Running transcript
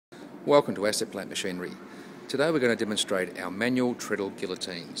Welcome to Asset Plant Machinery. Today we're going to demonstrate our manual treadle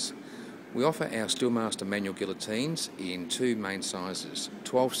guillotines. We offer our Steelmaster Manual Guillotines in two main sizes,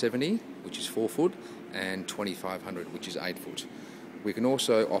 1270, which is 4 foot, and 2500, which is 8 foot. We can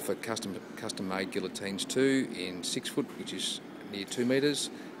also offer custom-made guillotines too in 6 foot, which is near 2 metres,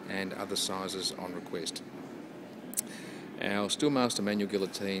 and other sizes on request. Our Steelmaster Manual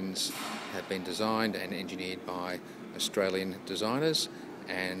Guillotines have been designed and engineered by Australian designers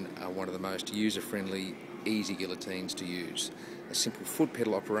and are one of the most user-friendly, easy guillotines to use. A simple foot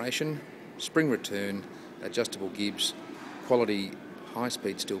pedal operation, spring return, adjustable gibs, quality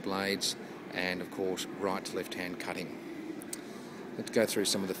high-speed steel blades, and of course right to left hand cutting. Let's go through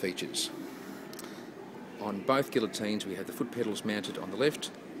some of the features. On both guillotines we have the foot pedals mounted on the left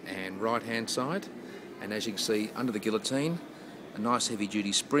and right hand side, and as you can see under the guillotine a nice heavy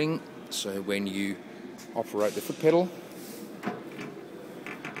duty spring, so when you operate the foot pedal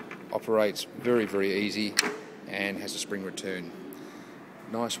operates very easy and has a spring return.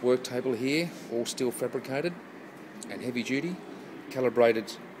 Nice work table here, all steel fabricated and heavy duty,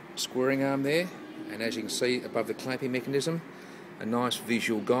 calibrated squaring arm there, and as you can see above the clamping mechanism a nice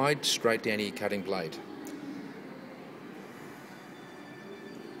visual guide straight down to your cutting blade.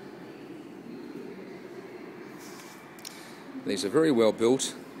 These are very well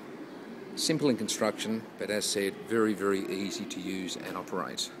built, simple in construction, but as said very easy to use and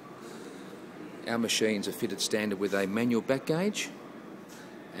operate. Our machines are fitted standard with a manual back gauge,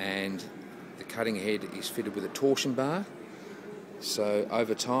 and the cutting head is fitted with a torsion bar, so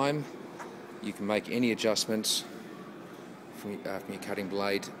over time you can make any adjustments from your cutting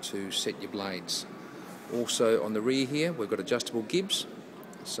blade to set your blades. Also on the rear here we've got adjustable gibs,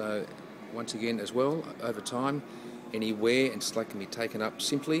 so once again as well over time any wear and slack can be taken up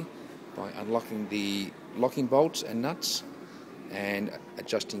simply by unlocking the locking bolts and nuts and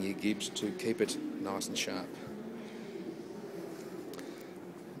adjusting your gibs to keep it nice and sharp.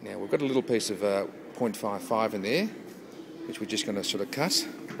 Now we've got a little piece of 0.55 in there, which we're just going to sort of cut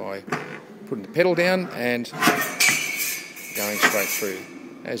by putting the pedal down and going straight through.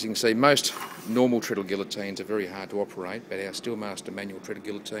 As you can see, most normal treadle guillotines are very hard to operate, but our Steelmaster Manual Treadle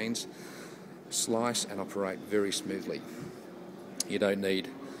Guillotines slice and operate very smoothly. You don't need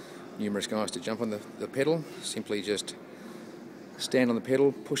numerous guys to jump on the pedal, simply just stand on the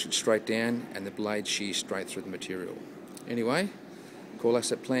pedal, push it straight down, and the blade shears straight through the material. Anyway, call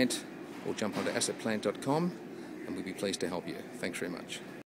Asset Plant or jump onto assetplant.com and we'll be pleased to help you. Thanks very much.